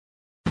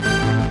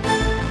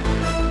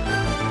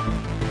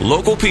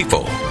Local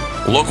people,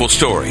 local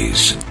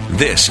stories.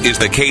 This is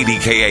the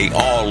KDKA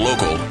All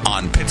Local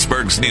on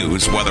Pittsburgh's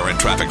news, weather, and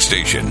traffic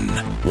station.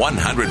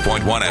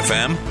 100.1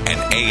 FM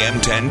and AM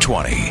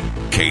 1020.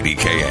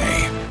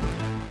 KDKA.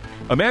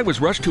 A man was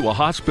rushed to a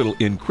hospital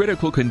in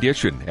critical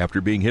condition after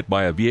being hit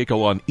by a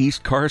vehicle on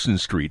East Carson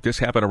Street. This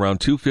happened around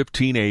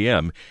 2:15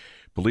 a.m.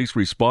 Police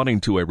responding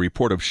to a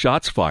report of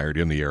shots fired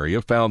in the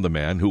area found the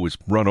man who was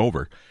run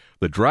over.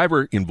 The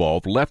driver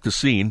involved left the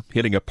scene,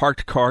 hitting a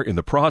parked car in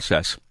the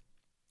process.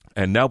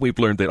 And now we've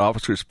learned that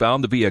officers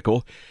found the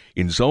vehicle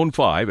in Zone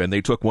 5 and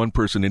they took one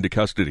person into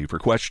custody for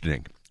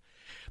questioning.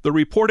 The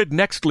reported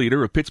next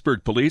leader of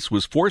Pittsburgh Police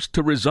was forced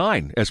to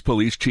resign as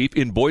police chief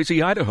in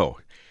Boise, Idaho.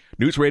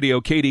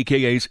 NewsRadio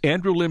KDKA's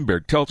Andrew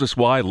Limberg tells us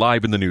why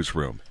live in the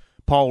newsroom.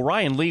 Paul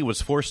Ryan Lee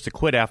was forced to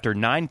quit after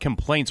 9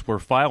 complaints were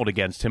filed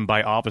against him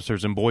by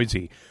officers in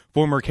Boise.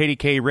 Former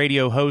KDKA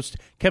radio host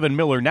Kevin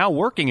Miller, now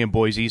working in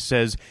Boise,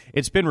 says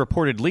it's been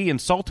reported Lee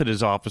insulted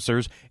his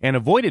officers and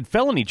avoided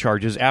felony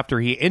charges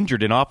after he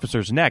injured an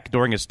officer's neck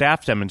during a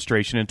staff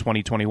demonstration in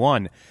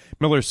 2021.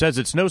 Miller says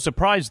it's no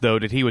surprise, though,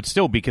 that he would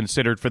still be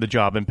considered for the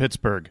job in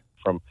Pittsburgh.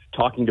 From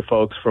talking to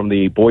folks from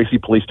the Boise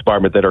Police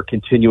Department that are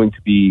continuing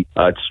to be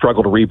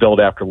struggle to rebuild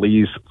after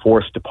Lee's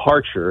forced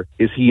departure,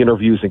 is he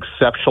interviews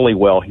exceptionally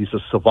well. He's a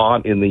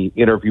savant in the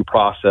interview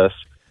process.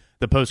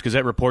 The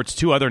Post-Gazette reports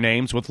 2 other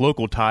names with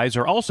local ties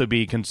are also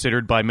being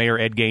considered by Mayor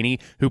Ed Gainey,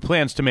 who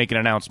plans to make an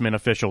announcement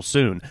official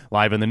soon.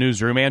 Live in the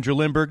newsroom, Andrew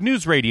Limberg,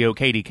 News Radio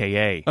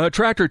KDKA. A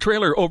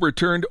tractor-trailer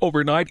overturned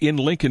overnight in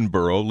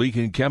Lincolnboro,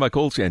 leaking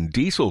chemicals and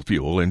diesel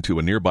fuel into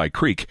a nearby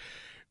creek.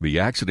 The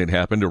accident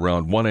happened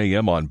around 1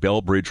 a.m. on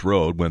Bellbridge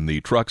Road when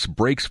the truck's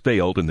brakes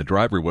failed and the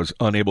driver was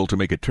unable to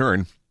make a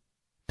turn.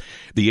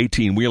 The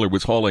 18-wheeler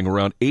was hauling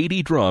around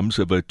 80 drums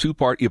of a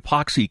 2-part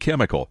epoxy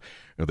chemical.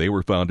 They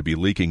were found to be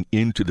leaking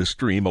into the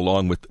stream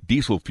along with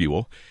diesel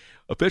fuel.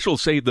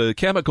 Officials say the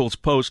chemicals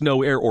pose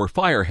no air or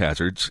fire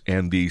hazards,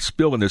 and the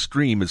spill in the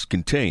stream is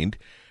contained.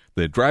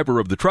 The driver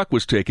of the truck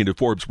was taken to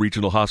Forbes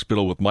Regional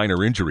Hospital with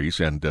minor injuries,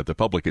 and the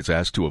public is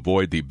asked to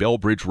avoid the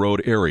Bellbridge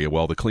Road area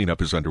while the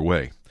cleanup is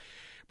underway.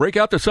 Break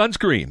out the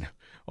sunscreen.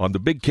 On the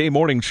Big K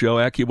Morning Show,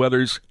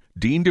 AccuWeather's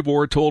Dean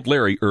DeVore told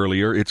Larry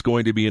earlier it's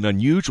going to be an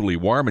unusually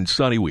warm and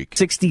sunny week.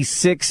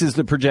 66 is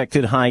the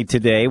projected high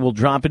today. We'll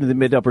drop into the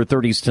mid-upper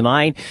 30s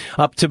tonight,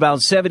 up to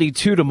about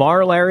 72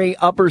 tomorrow, Larry.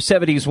 Upper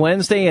 70s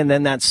Wednesday, and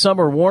then that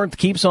summer warmth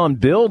keeps on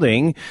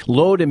building.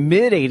 Low to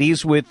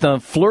mid-80s with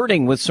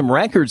flirting with some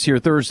records here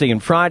Thursday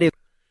and Friday.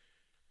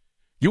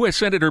 U.S.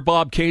 Senator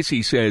Bob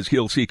Casey says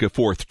he'll seek a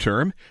 4th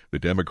term. The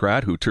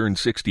Democrat, who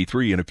turns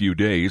 63 in a few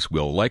days,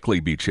 will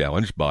likely be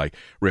challenged by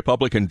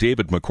Republican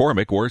David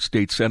McCormick or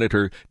State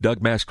Senator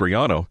Doug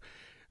Mastriano.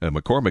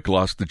 McCormick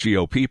lost the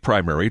GOP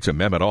primary to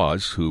Mehmet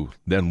Oz, who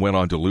then went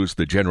on to lose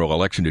the general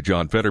election to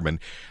John Fetterman.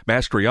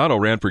 Mastriano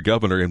ran for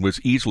governor and was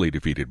easily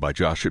defeated by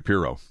Josh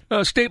Shapiro.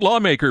 A state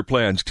lawmaker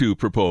plans to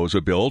propose a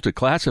bill to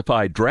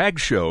classify drag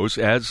shows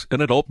as an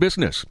adult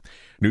business.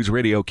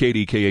 NewsRadio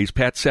KDKA's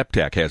Pat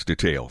Septak has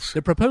details.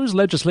 The proposed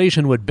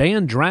legislation would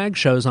ban drag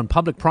shows on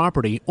public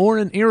property or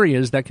in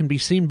areas that can be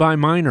seen by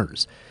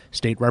minors.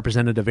 State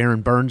Representative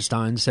Aaron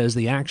Bernstein says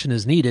the action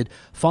is needed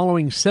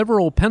following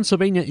several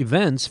Pennsylvania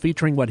events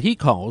featuring what he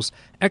calls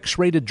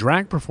X-rated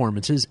drag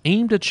performances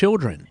aimed at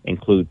children.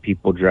 Include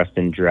people dressed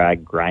in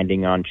drag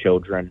grinding on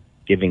children,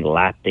 giving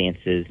lap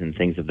dances and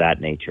things of that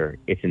nature.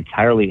 It's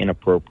entirely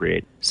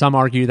inappropriate. Some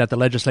argue that the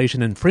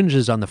legislation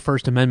infringes on the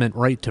First Amendment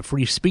right to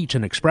free speech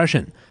and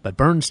expression, but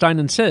Bernstein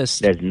insists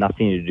there's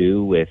nothing to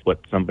do with what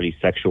somebody's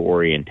sexual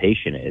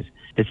orientation is.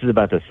 This is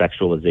about the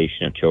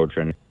sexualization of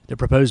children. The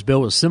proposed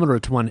bill is similar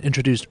to one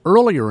introduced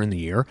earlier in the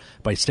year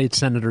by State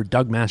Senator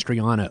Doug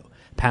Mastriano.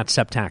 Pat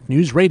Septak,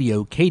 News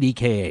Radio,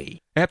 KDKA.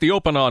 At the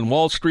open on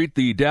Wall Street,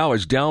 the Dow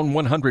is down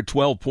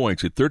 112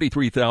 points at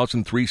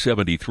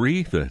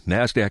 33,373. The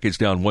NASDAQ is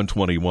down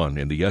 121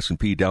 and the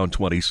S&P down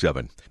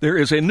 27. There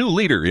is a new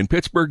leader in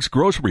Pittsburgh's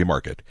grocery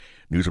market.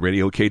 News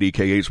Radio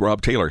KDKA's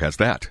Rob Taylor has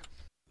that.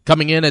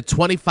 Coming in at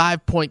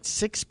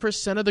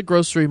 25.6% of the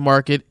grocery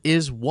market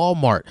is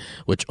Walmart,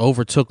 which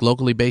overtook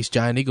locally based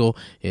Giant Eagle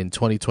in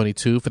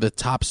 2022 for the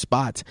top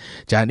spot.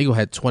 Giant Eagle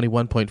had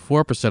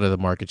 21.4% of the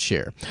market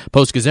share.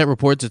 Post-Gazette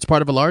reports it's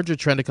part of a larger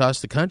trend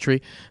across the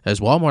country, as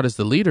Walmart is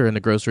the leader in the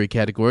grocery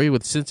category,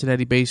 with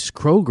Cincinnati-based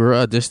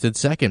Kroger a distant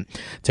second.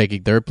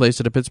 Taking third place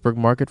in the Pittsburgh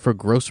market for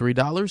grocery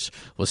dollars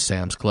was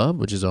Sam's Club,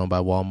 which is owned by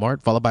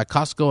Walmart, followed by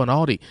Costco and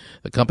Aldi.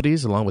 The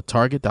companies, along with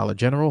Target, Dollar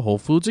General, Whole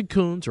Foods, and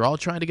Koons, are all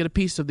trying to get a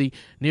piece of the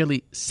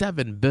nearly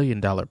 $7 billion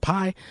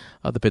pie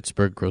of the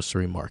Pittsburgh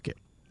grocery market.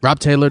 Rob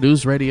Taylor,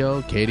 News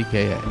Radio,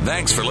 KDKA.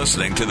 Thanks for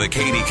listening to the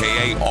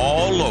KDKA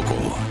All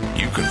Local.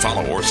 You can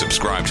follow or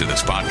subscribe to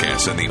this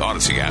podcast in the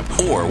Odyssey app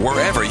or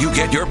wherever you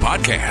get your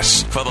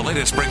podcasts. For the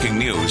latest breaking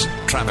news,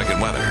 traffic,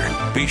 and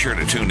weather, be sure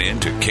to tune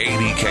in to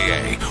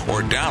KDKA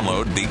or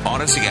download the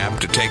Odyssey app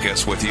to take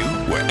us with you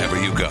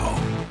wherever you go.